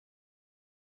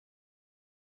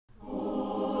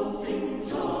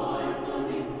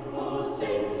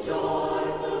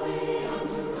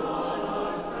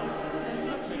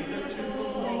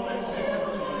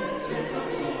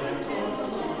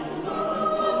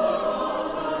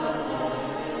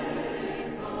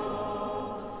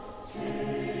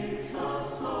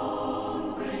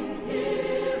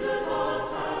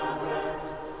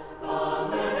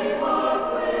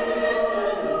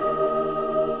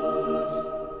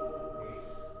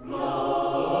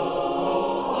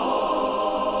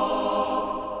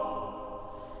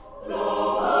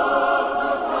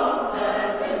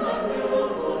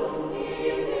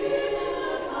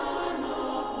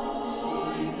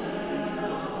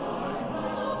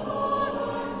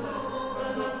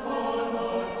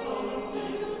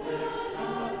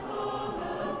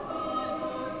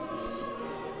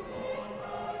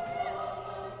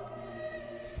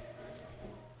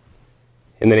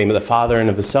In the name of the Father, and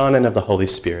of the Son, and of the Holy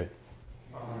Spirit.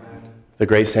 Amen. The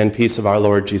grace and peace of our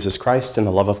Lord Jesus Christ, and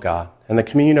the love of God, and the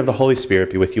communion of the Holy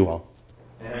Spirit be with you all.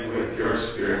 And with your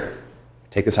spirit.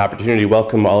 Take this opportunity to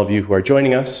welcome all of you who are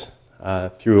joining us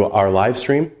through our live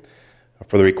stream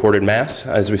for the recorded Mass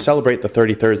as we celebrate the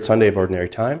 33rd Sunday of Ordinary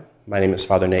Time. My name is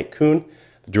Father Nate Kuhn,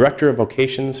 the Director of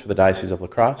Vocations for the Diocese of La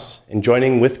Crosse, and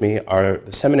joining with me are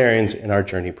the seminarians in our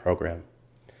Journey program.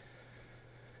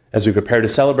 As we prepare to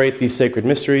celebrate these sacred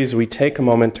mysteries, we take a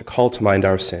moment to call to mind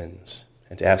our sins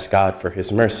and to ask God for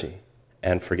his mercy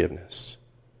and forgiveness.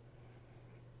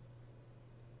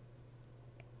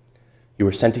 You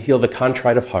were sent to heal the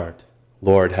contrite of heart.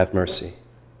 Lord, have mercy.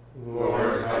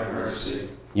 Lord, have mercy.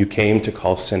 You came to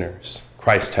call sinners.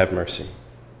 Christ, have mercy.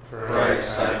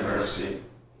 Christ, have mercy.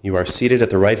 You are seated at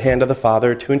the right hand of the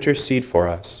Father to intercede for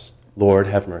us. Lord,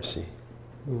 have mercy.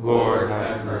 Lord,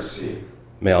 have mercy.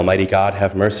 May Almighty God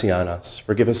have mercy on us,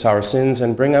 forgive us our sins,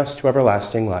 and bring us to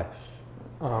everlasting life.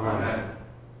 Amen.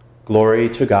 Glory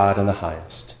to God in the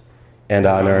highest, and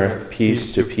on earth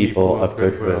peace to people of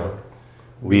good will.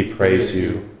 We praise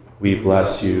you, we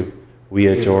bless you, we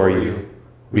adore you,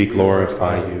 we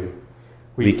glorify you.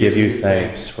 We give you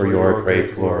thanks for your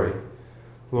great glory.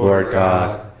 Lord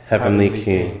God, heavenly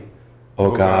King,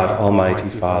 O God, almighty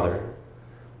Father,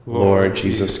 Lord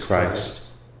Jesus Christ,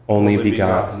 only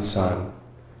begotten Son,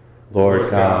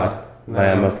 Lord God,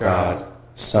 Lamb of God,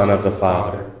 Son of the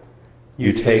Father,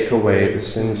 you take away the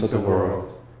sins of the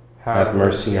world. Have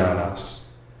mercy on us.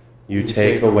 You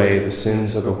take away the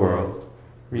sins of the world.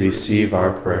 Receive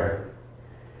our prayer.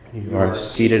 You are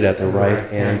seated at the right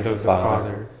hand of the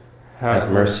Father. Have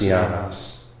mercy on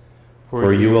us.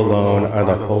 For you alone are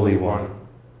the Holy One.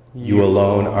 You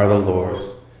alone are the Lord.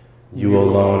 You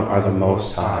alone are the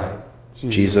Most High,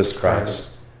 Jesus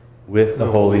Christ, with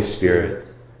the Holy Spirit,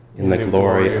 in the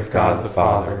glory of God the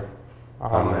Father.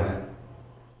 Amen.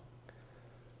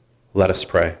 Let us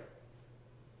pray.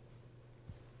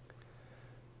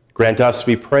 Grant us,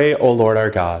 we pray, O Lord our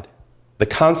God, the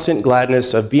constant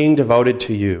gladness of being devoted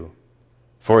to you,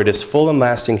 for it is full and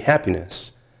lasting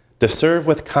happiness to serve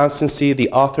with constancy the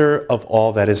author of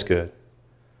all that is good.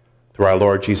 Through our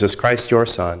Lord Jesus Christ, your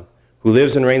Son, who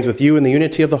lives and reigns with you in the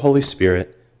unity of the Holy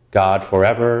Spirit, God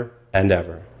forever and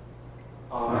ever.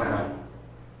 Amen.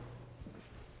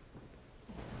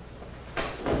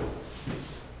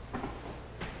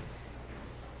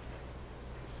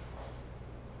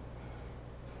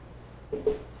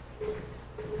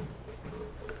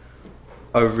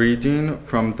 A reading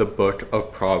from the book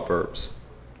of Proverbs.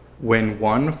 When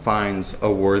one finds a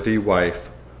worthy wife,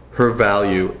 her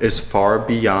value is far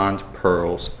beyond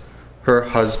pearls. Her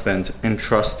husband,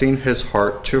 entrusting his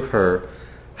heart to her,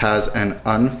 has an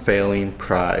unfailing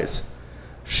prize.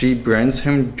 She brings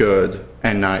him good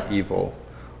and not evil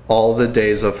all the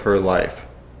days of her life.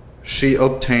 She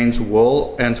obtains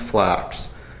wool and flax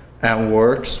and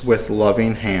works with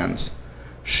loving hands.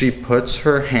 She puts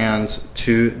her hands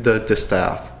to the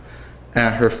distaff,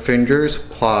 and her fingers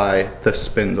ply the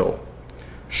spindle.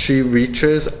 She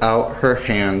reaches out her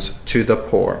hands to the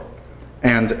poor,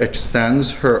 and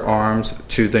extends her arms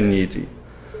to the needy.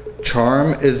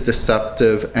 Charm is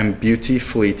deceptive and beauty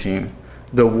fleeting.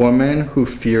 The woman who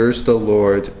fears the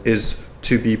Lord is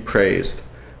to be praised.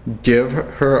 Give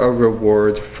her a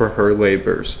reward for her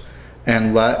labors,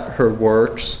 and let her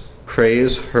works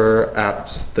praise her at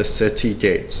the city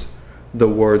gates. The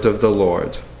word of the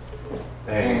Lord.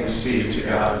 Thanks be to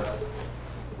God.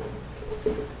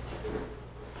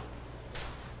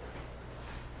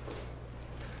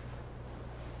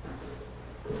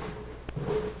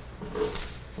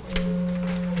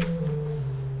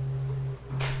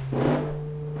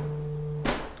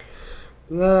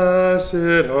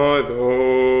 Blessed are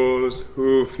those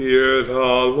who fear the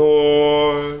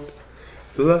Lord.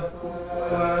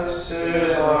 Blessed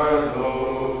are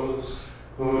those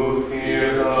who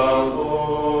fear the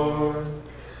Lord.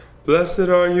 Blessed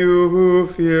are you who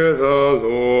fear the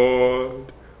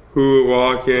Lord, who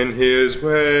walk in his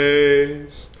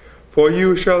ways. For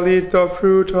you shall eat the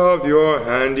fruit of your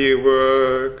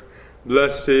handiwork.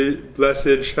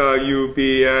 Blessed shall you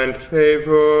be and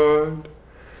favored.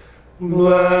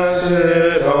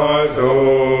 Blessed are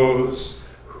those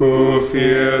who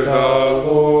fear the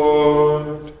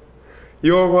Lord.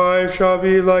 Your wife shall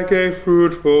be like a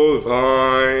fruitful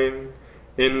vine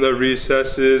in the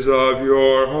recesses of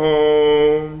your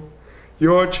home.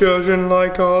 Your children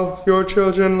like olive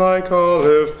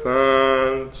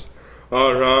plants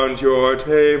around your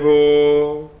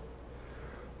table.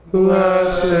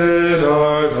 Blessed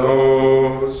are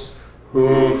those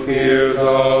who fear the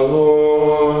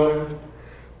Lord.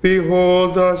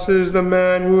 Behold, thus is the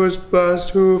man who is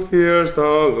blessed who fears the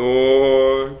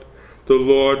Lord. The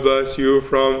Lord bless you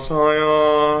from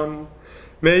Zion.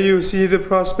 May you see the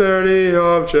prosperity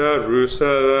of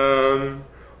Jerusalem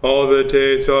all the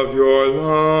days of your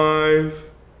life.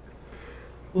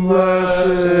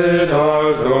 Blessed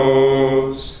are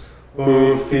those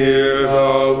who fear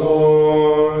the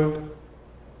Lord.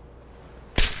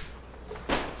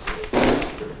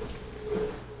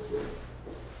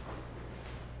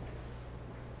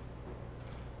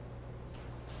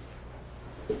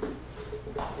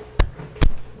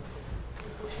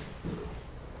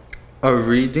 A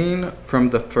reading from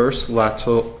the first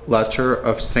letter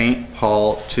of St.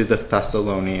 Paul to the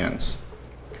Thessalonians.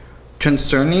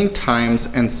 Concerning times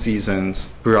and seasons,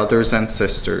 brothers and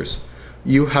sisters,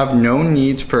 you have no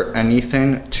need for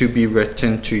anything to be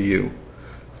written to you,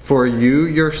 for you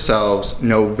yourselves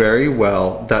know very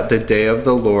well that the day of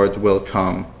the Lord will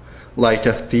come, like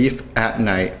a thief at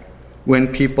night, when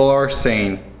people are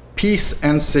saying, "Peace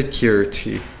and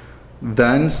security."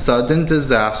 Then sudden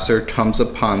disaster comes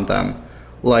upon them,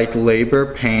 like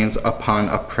labor pains upon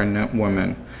a pregnant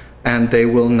woman, and they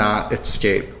will not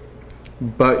escape.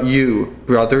 But you,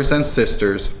 brothers and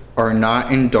sisters, are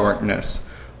not in darkness,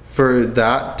 for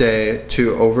that day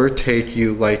to overtake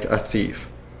you like a thief.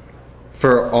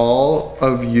 For all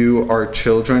of you are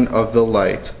children of the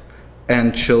light,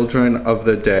 and children of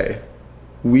the day.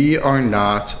 We are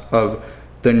not of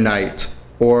the night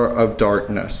or of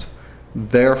darkness.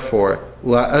 Therefore,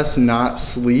 let us not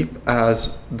sleep as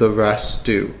the rest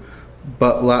do,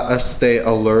 but let us stay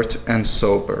alert and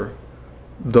sober.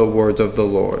 The word of the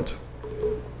Lord.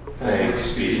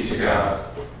 Thanks be to God.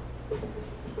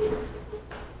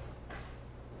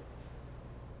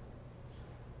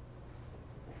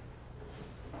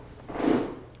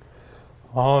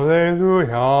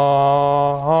 Alleluia,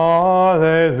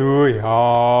 alleluia,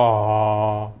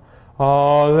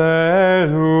 alleluia.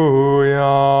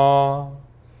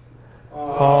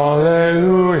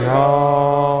 Alleluia,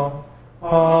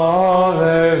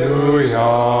 alleluia,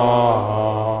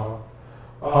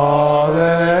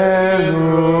 alleluia.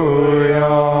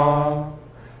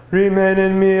 Remain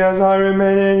in me as I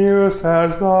remain in you,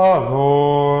 says the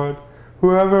Lord.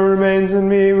 Whoever remains in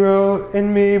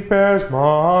me bears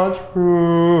much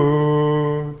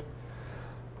fruit.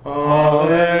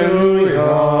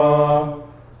 Alleluia,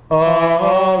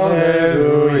 alleluia.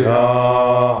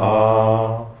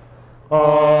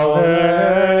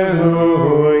 Alleluia.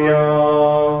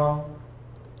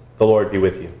 The Lord be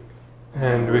with you.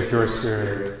 And with your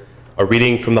spirit. A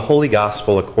reading from the Holy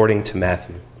Gospel according to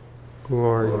Matthew.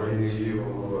 Glory to you,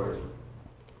 Lord.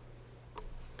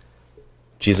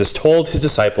 Jesus told his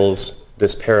disciples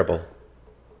this parable.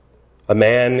 A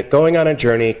man going on a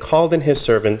journey called in his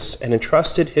servants and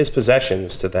entrusted his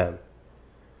possessions to them.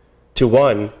 To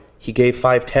one he gave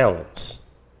 5 talents,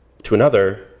 to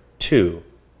another 2,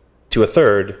 to a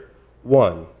third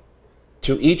 1,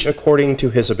 to each according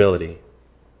to his ability.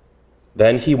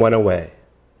 Then he went away.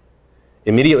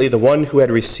 Immediately the one who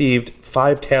had received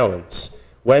 5 talents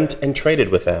went and traded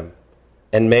with them,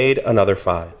 and made another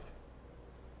 5.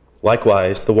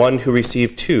 Likewise, the one who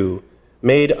received 2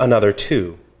 made another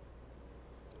 2.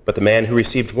 But the man who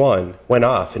received 1 went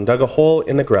off and dug a hole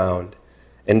in the ground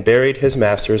and buried his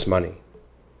master's money.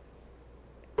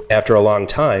 After a long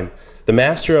time, the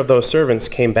master of those servants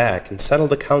came back and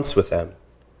settled accounts with them.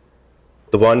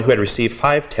 The one who had received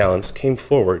 5 talents came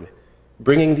forward,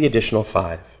 bringing the additional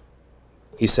 5.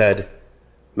 He said,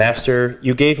 "Master,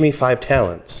 you gave me 5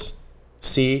 talents.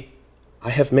 See,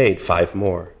 I have made 5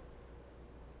 more."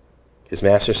 His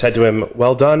master said to him,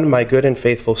 "Well done, my good and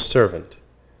faithful servant.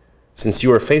 Since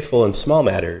you are faithful in small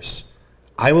matters,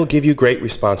 I will give you great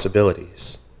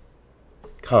responsibilities.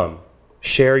 Come,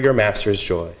 share your master's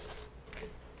joy."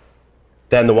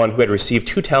 Then the one who had received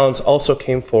 2 talents also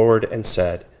came forward and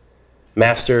said,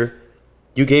 "Master,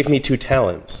 you gave me 2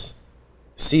 talents.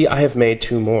 See, I have made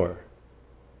 2 more."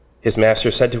 His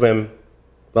master said to him,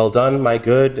 "Well done, my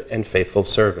good and faithful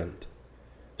servant.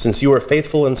 Since you are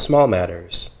faithful in small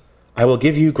matters, I will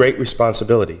give you great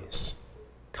responsibilities.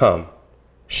 Come,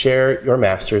 share your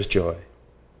master's joy."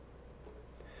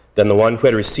 Then the one who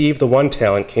had received the 1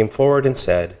 talent came forward and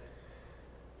said,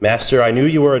 "Master, I knew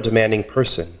you were a demanding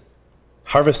person,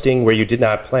 harvesting where you did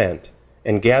not plant,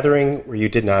 and gathering where you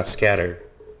did not scatter.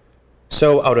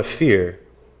 So, out of fear,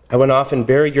 I went off and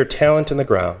buried your talent in the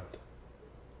ground.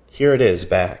 Here it is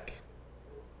back."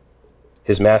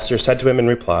 His master said to him in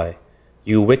reply,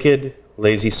 "You wicked,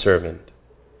 lazy servant.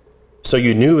 So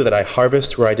you knew that I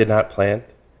harvest where I did not plant,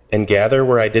 and gather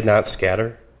where I did not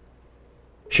scatter?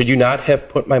 Should you not have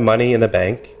put my money in the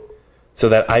bank, so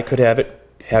that I could have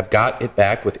have got it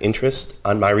back with interest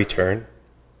on my return?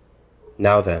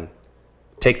 Now then,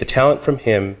 take the talent from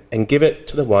him and give it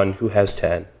to the one who has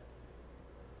 10.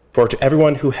 For to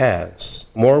everyone who has,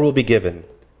 more will be given,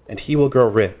 and he will grow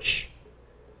rich.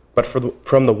 But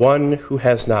from the one who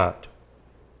has not,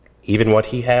 even what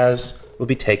he has will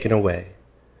be taken away.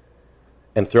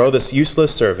 And throw this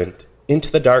useless servant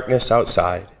into the darkness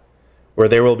outside, where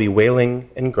there will be wailing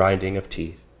and grinding of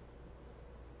teeth.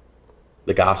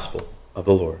 The Gospel of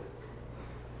the Lord.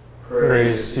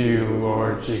 Praise to you,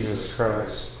 Lord Jesus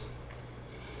Christ.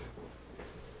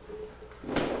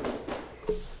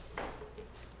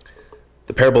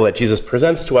 The parable that Jesus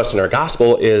presents to us in our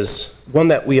Gospel is one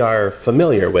that we are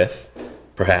familiar with,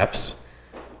 perhaps,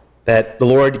 that the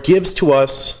Lord gives to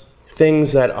us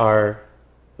things that are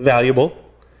valuable,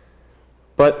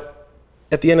 but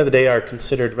at the end of the day are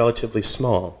considered relatively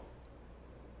small.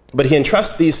 But he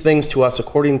entrusts these things to us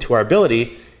according to our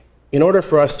ability in order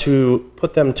for us to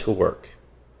put them to work,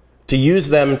 to use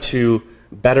them to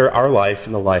better our life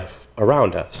and the life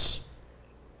around us.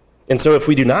 And so if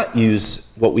we do not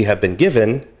use what we have been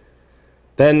given,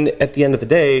 then at the end of the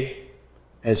day,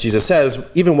 as Jesus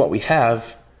says, even what we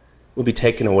have will be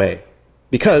taken away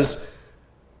because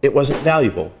it wasn't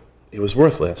valuable, it was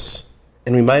worthless,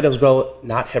 and we might as well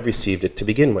not have received it to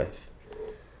begin with.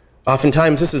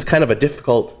 Oftentimes, this is kind of a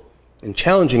difficult and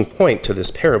challenging point to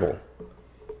this parable.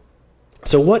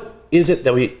 So what is it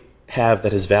that we have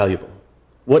that is valuable?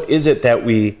 What is it that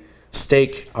we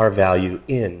stake our value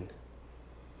in?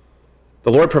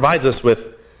 The Lord provides us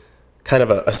with kind of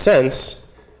a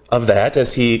sense of that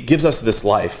as he gives us this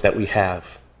life that we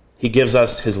have. He gives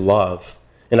us his love.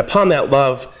 And upon that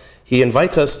love, he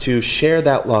invites us to share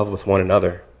that love with one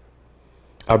another.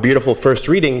 Our beautiful first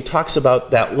reading talks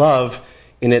about that love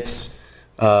in its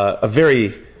a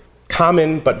very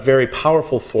common but very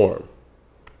powerful form.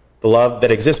 The love that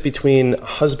exists between a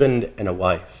husband and a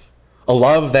wife. A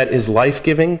love that is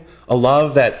life-giving, a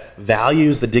love that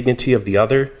values the dignity of the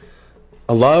other,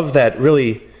 a love that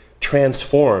really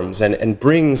transforms and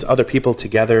brings other people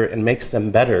together and makes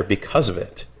them better because of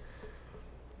it.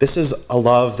 This is a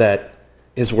love that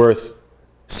is worth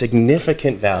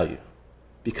significant value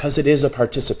because it is a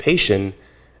participation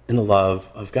in the love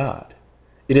of God.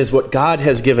 It is what God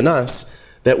has given us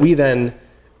that we then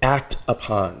act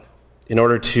upon in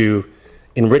order to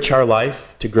enrich our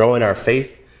life, to grow in our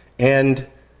faith, and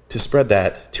to spread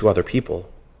that to other people.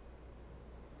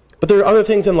 But there are other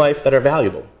things in life that are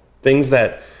valuable, things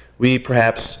that we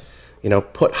perhaps,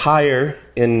 put higher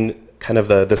in kind of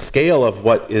the scale of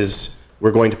what is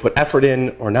we're going to put effort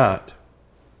in or not.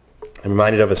 I'm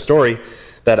reminded of a story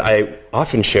that I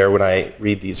often share when I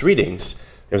read these readings.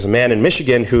 There's a man in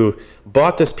Michigan who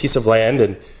bought this piece of land,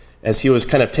 and as he was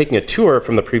kind of taking a tour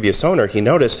from the previous owner, he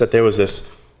noticed that there was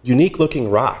this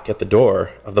unique-looking rock at the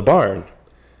door of the barn.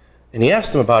 And he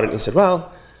asked him about it, and he said,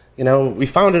 well, we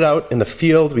found it out in the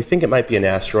field. We think it might be an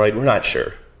asteroid. We're not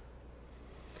sure.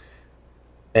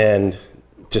 And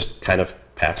just kind of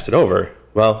passed it over.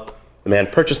 Well, the man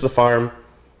purchased the farm,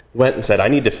 went and said, I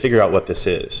need to figure out what this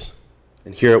is.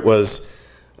 And here it was,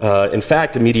 in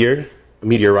fact, a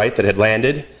meteorite that had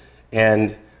landed,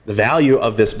 and the value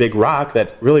of this big rock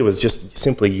that really was just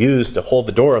simply used to hold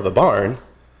the door of the barn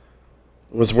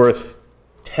was worth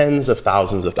tens of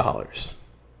thousands of dollars.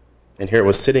 And here it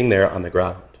was sitting there on the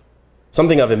ground.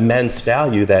 Something of immense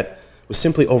value that was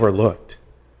simply overlooked.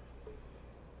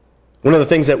 One of the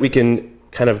things that we can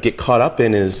kind of get caught up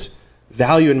in is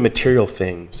value in material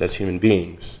things as human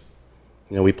beings.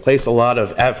 We place a lot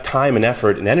of time and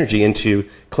effort and energy into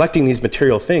collecting these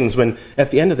material things when at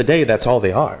the end of the day, that's all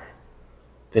they are.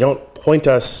 They don't point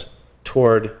us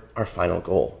toward our final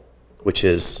goal, which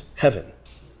is heaven.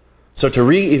 So to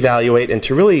reevaluate and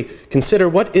to really consider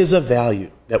what is a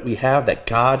value that we have, that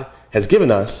God has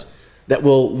given us, that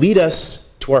will lead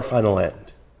us to our final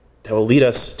end, that will lead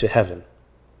us to heaven.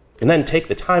 And then take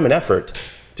the time and effort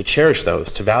to cherish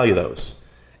those, to value those,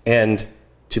 and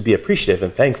to be appreciative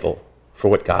and thankful for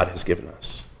what God has given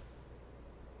us.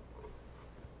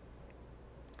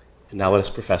 And now let us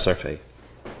profess our faith.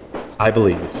 I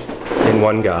believe in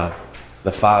one God,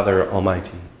 the Father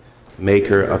Almighty,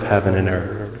 maker of heaven and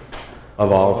earth,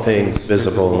 of all things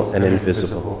visible and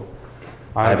invisible.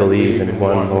 I believe in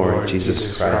one Lord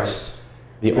Jesus Christ,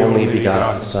 the only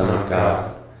begotten Son of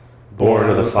God, born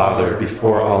of the Father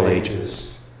before all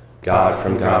ages, God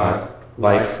from God,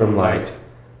 light from light,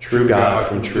 true God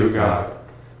from true God,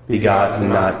 begotten,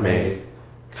 not made,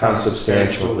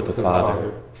 consubstantial with the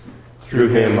Father. Through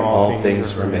him all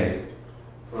things were made.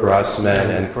 For us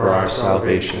men and for our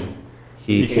salvation,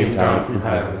 he came down from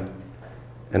heaven,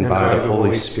 and by the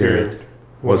Holy Spirit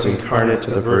was incarnate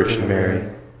to the Virgin Mary,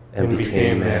 and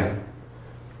became man.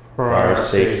 For our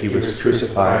sake he was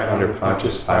crucified under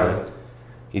Pontius Pilate.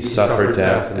 He suffered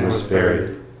death and was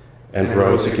buried, and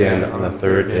rose again on the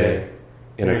third day,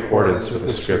 in accordance with the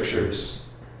Scriptures.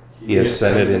 He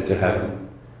ascended into heaven,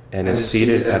 and is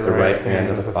seated at the right hand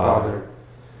of the Father.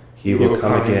 He will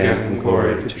come again in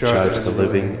glory to judge the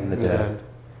living and the dead,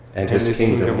 and his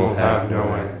kingdom will have no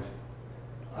end.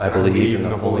 I believe in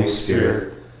the Holy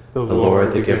Spirit, the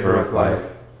Lord, the giver of life,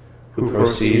 who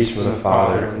proceeds from the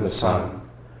Father and the Son,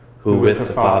 who with the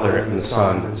Father and the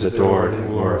Son is adored and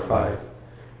glorified,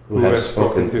 who has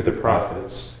spoken through the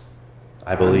prophets.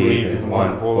 I believe in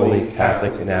one holy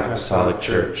Catholic and Apostolic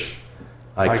Church.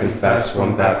 I confess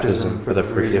one baptism for the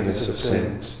forgiveness of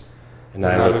sins, and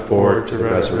I look forward to the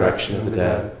resurrection of the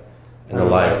dead and the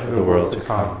life of the world to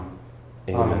come.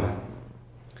 Amen.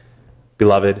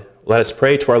 Beloved, let us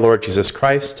pray to our Lord Jesus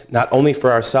Christ, not only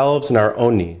for ourselves and our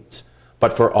own needs,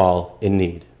 but for all in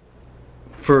need.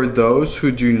 For those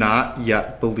who do not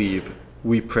yet believe,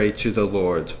 we pray to the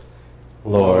Lord.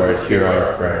 Lord, hear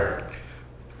our prayer.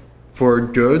 For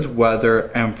good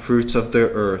weather and fruits of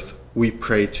the earth, we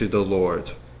pray to the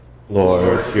Lord.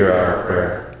 Lord, hear our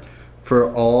prayer.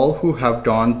 For all who have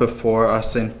gone before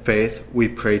us in faith, we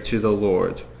pray to the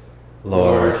Lord.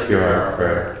 Lord, hear our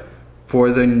prayer.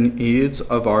 For the needs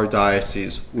of our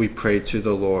diocese, we pray to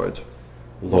the Lord.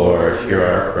 Lord, hear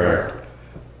our prayer.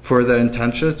 For the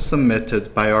intentions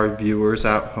submitted by our viewers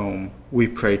at home, we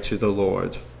pray to the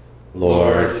Lord.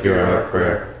 Lord, hear our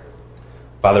prayer.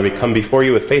 Father, we come before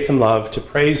you with faith and love to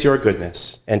praise your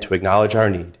goodness and to acknowledge our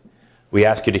need. We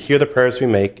ask you to hear the prayers we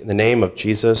make in the name of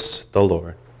Jesus the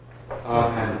Lord.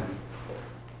 Amen.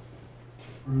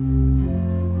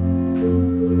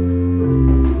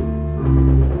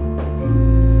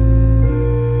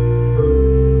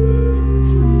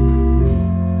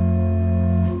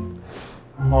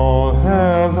 All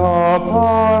hail the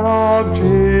power of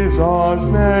Jesus'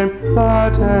 name,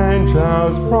 let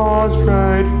angels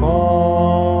prostrate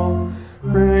fall.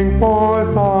 Bring forth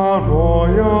the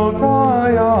royal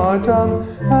diadem,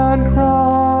 and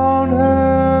crown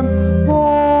him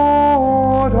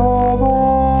Lord of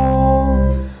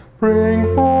all. Bring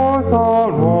forth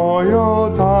the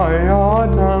royal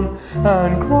diadem,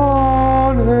 and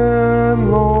crown him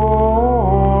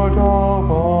Lord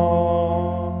of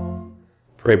all.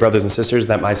 Pray, brothers and sisters,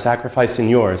 that my sacrifice and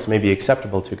yours may be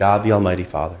acceptable to God the Almighty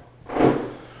Father.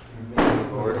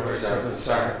 Lord, accept the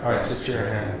sacrifice at your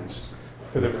hands,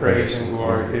 for the praise and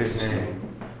glory of his name,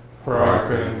 for our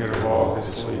good and good of all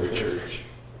his holy church.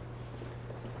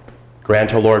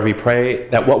 Grant, O Lord, we pray,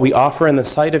 that what we offer in the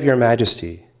sight of your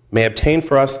majesty may obtain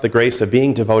for us the grace of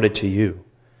being devoted to you,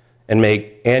 and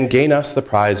gain us the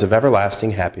prize of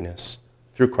everlasting happiness,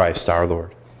 through Christ our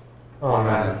Lord.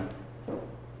 Amen.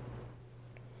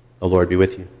 The Lord be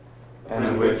with you.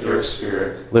 And with your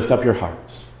spirit. Lift up your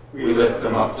hearts. We lift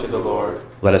them up to the Lord.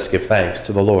 Let us give thanks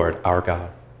to the Lord our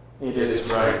God. It is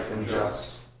right and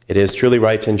just. It is truly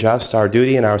right and just, our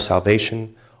duty and our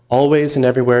salvation, always and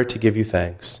everywhere to give you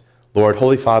thanks, Lord,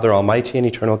 Holy Father, Almighty and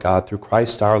eternal God, through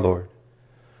Christ our Lord.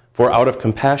 For out of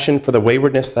compassion for the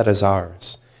waywardness that is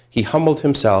ours, he humbled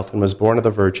himself and was born of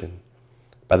the Virgin.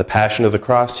 By the passion of the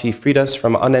cross, he freed us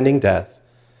from unending death,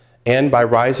 and by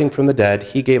rising from the dead,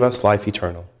 he gave us life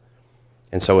eternal.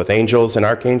 And so with angels and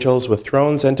archangels, with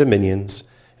thrones and dominions,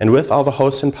 and with all the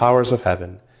hosts and powers of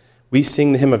heaven, we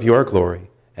sing the hymn of your glory,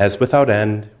 as without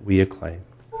end we acclaim.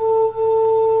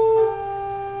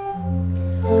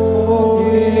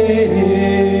 Holy,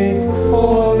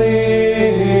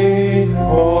 holy,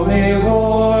 holy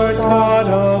Lord God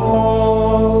of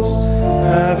hosts,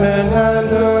 heaven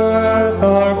and earth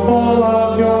are full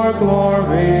of your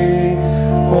glory.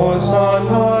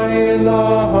 Hosanna in the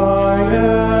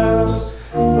highest.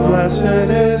 Blessed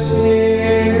is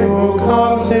he who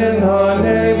comes in the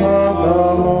name of the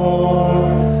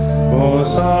Lord.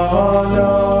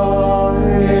 Hosanna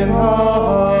in the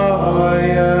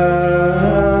highest.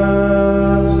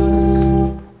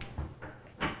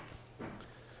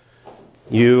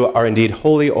 You are indeed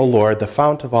holy, O Lord, the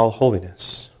fount of all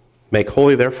holiness. Make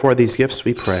holy, therefore, these gifts,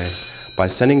 we pray, by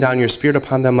sending down your Spirit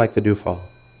upon them like the dewfall,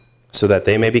 so that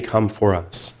they may become for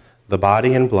us the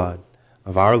body and blood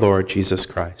of our Lord Jesus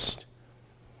Christ.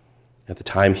 At the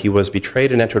time he was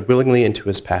betrayed and entered willingly into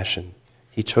his passion,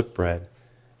 he took bread,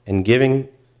 and giving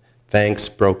thanks,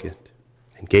 broke it,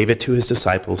 and gave it to his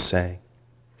disciples, saying,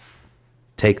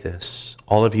 "Take this,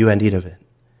 all of you, and eat of it,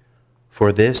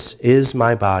 for this is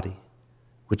my body,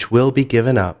 which will be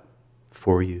given up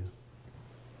for you."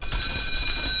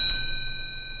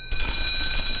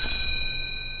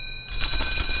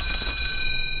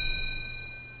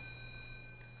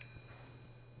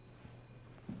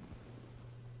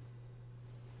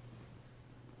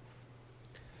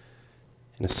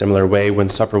 In a similar way, when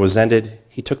supper was ended,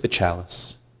 he took the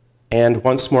chalice, and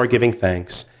once more giving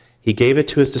thanks, he gave it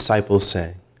to his disciples,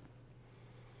 saying,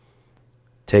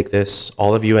 "Take this,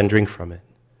 all of you, and drink from it,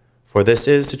 for this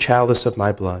is the chalice of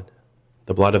my blood,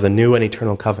 the blood of the new and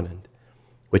eternal covenant,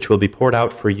 which will be poured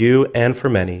out for you and for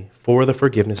many for the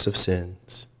forgiveness of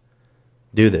sins.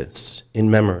 Do this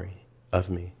in memory of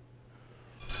me."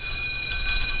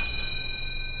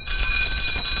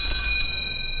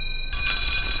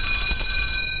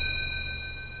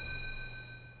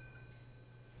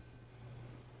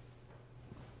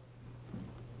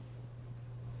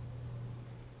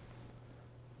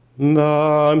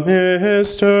 The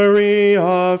mystery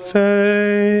of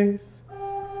faith.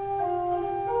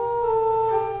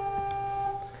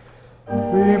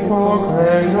 We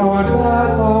proclaim your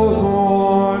death, O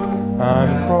Lord,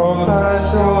 and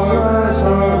profess your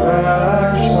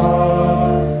resurrection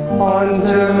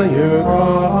until you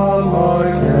come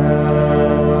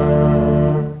again.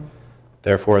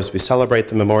 Therefore, as we celebrate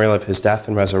the memorial of his death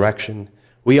and resurrection,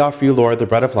 we offer you, Lord, the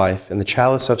bread of life and the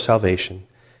chalice of salvation,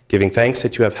 giving thanks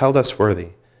that you have held us worthy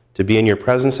to be in your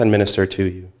presence and minister to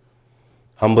you.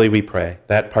 Humbly we pray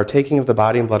that, partaking of the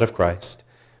body and blood of Christ,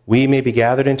 we may be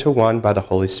gathered into one by the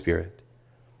Holy Spirit.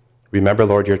 Remember,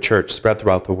 Lord, your church spread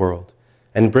throughout the world,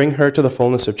 and bring her to the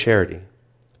fullness of charity,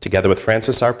 together with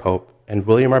Francis our Pope and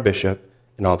William our Bishop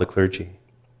and all the clergy.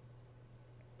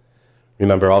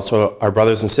 Remember also our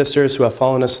brothers and sisters who have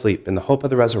fallen asleep in the hope of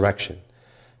the resurrection,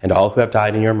 and all who have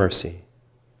died in your mercy.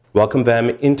 Welcome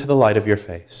them into the light of your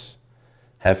face.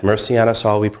 Have mercy on us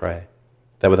all, we pray,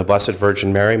 that with the Blessed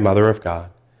Virgin Mary, Mother of God,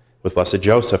 with Blessed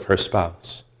Joseph, her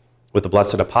spouse, with the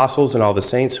blessed apostles and all the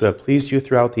saints who have pleased you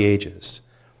throughout the ages,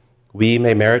 we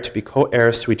may merit to be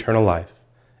co-heirs to eternal life,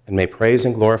 and may praise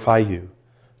and glorify you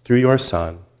through your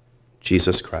Son,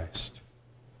 Jesus Christ.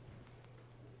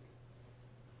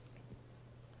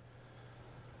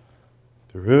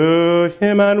 Through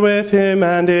him and with him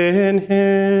and in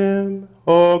him,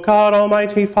 O God,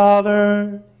 Almighty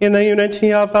Father, in the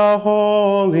unity of the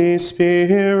Holy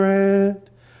Spirit,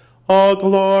 all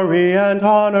glory and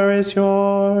honor is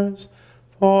yours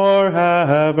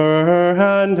forever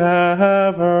and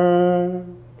ever.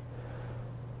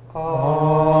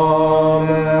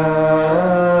 Amen.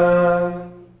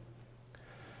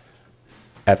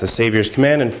 At the Savior's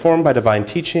command, informed by divine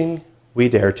teaching, we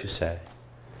dare to say,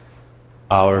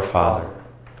 Our Father,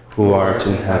 who art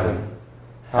in heaven,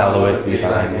 hallowed be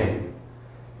thy name.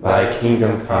 Thy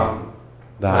kingdom come,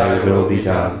 thy will be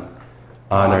done,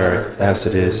 on earth as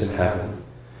it is in heaven.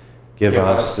 Give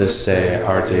us this day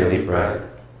our daily bread,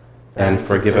 and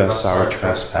forgive us our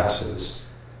trespasses,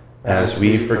 as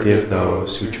we forgive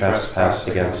those who trespass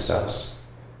against us.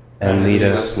 And lead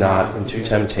us not into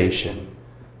temptation,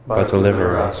 but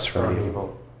deliver us from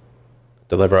evil.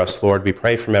 Deliver us, Lord, we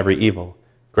pray, from every evil.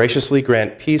 Graciously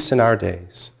grant peace in our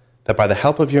days, that by the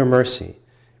help of your mercy,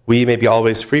 we may be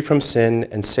always free from sin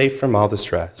and safe from all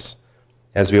distress,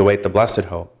 as we await the blessed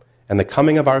hope and the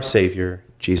coming of our Savior,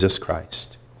 Jesus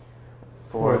Christ.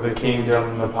 For the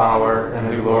kingdom, the power,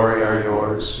 and the glory are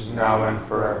yours, now and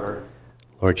forever.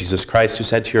 Lord Jesus Christ, who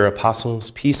said to your apostles,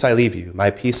 Peace I leave you,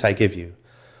 my peace I give you,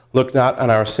 look not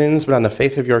on our sins, but on the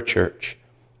faith of your church,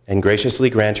 and graciously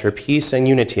grant her peace and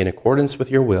unity in accordance with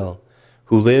your will,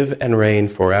 who live and reign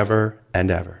forever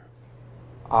and ever.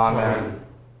 Amen.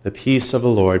 The peace of the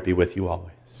Lord be with you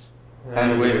always.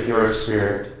 And with your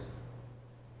spirit.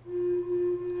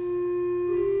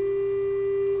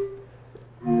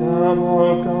 Lamb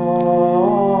of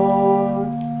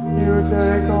God, you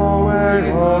take away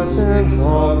the sins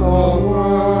of the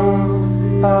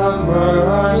world. Have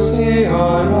mercy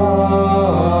on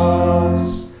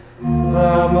us.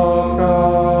 Lamb of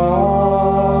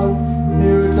God,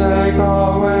 you take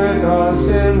away the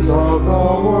sins of the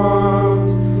world.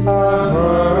 Have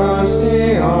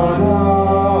mercy on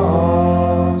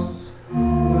us.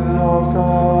 Lamb of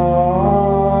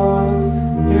God,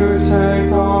 you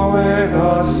take away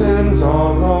the sins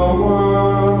of the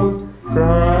world.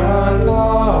 Grant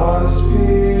us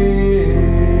peace.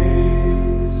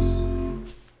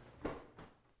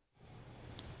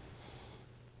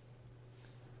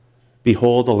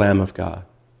 Behold the Lamb of God.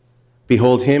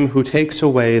 Behold him who takes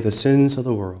away the sins of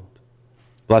the world.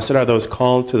 Blessed are those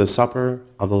called to the supper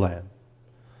of the Lamb.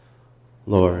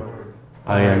 Lord,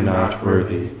 I am not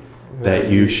worthy that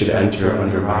you should enter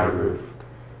under my roof,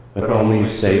 but only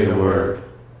say the word,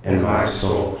 and my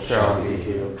soul shall be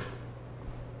healed.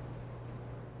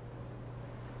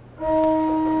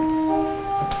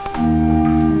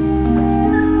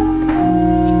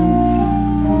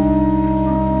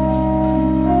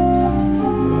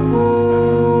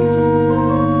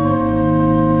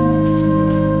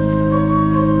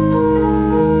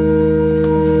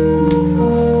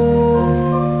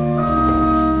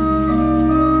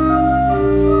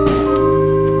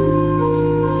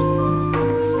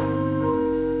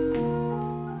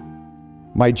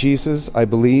 My Jesus, I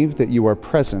believe that you are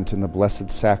present in the Blessed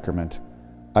Sacrament.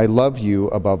 I love you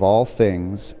above all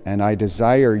things, and I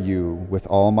desire you with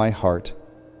all my heart.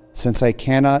 Since I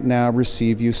cannot now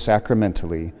receive you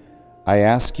sacramentally, I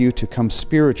ask you to come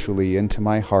spiritually into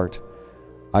my heart.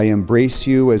 I embrace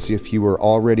you as if you were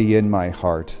already in my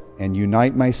heart, and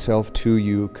unite myself to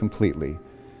you completely.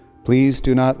 Please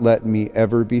do not let me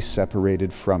ever be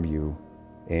separated from you.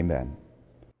 Amen.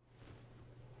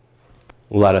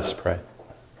 Let us pray.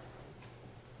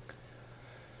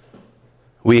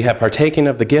 We have partaken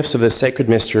of the gifts of this sacred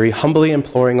mystery, humbly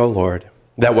imploring, O Lord,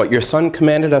 that what your Son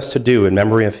commanded us to do in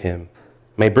memory of him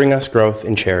may bring us growth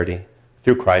in charity,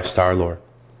 through Christ our Lord.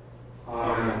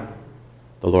 Amen.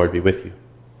 The Lord be with you.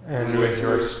 And with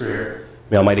your spirit.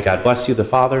 May Almighty God bless you, the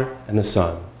Father, and the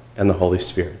Son, and the Holy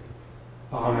Spirit.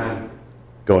 Amen.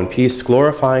 Go in peace,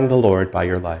 glorifying the Lord by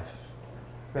your life.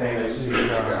 Thanks be to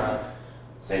God.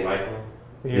 Saint Michael,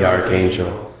 the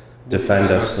Archangel,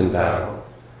 defend us in battle.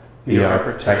 Be our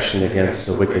protection against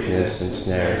the wickedness and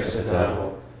snares of the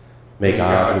devil. May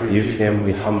God rebuke him,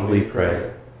 we humbly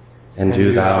pray. And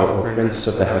do thou, O Prince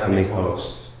of the heavenly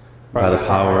host, by the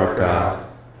power of God,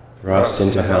 thrust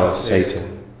into hell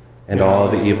Satan and all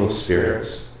the evil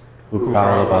spirits who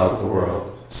prowl about the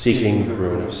world, seeking the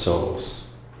ruin of souls.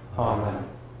 Amen.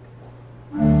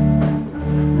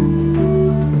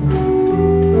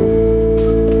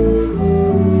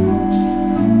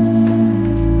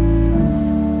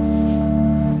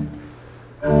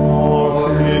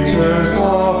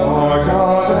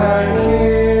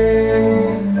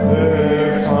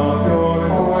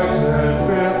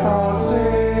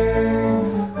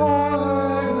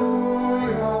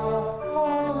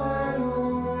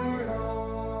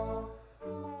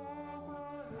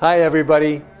 Hi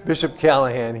everybody, Bishop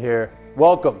Callahan here.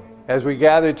 Welcome as we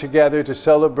gather together to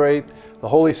celebrate the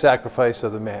Holy Sacrifice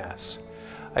of the Mass.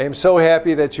 I am so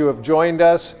happy that you have joined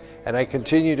us, and I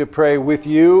continue to pray with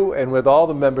you and with all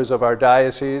the members of our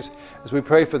diocese as we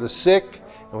pray for the sick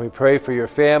and we pray for your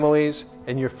families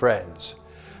and your friends.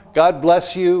 God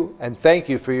bless you, and thank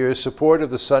you for your support of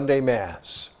the Sunday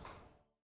Mass.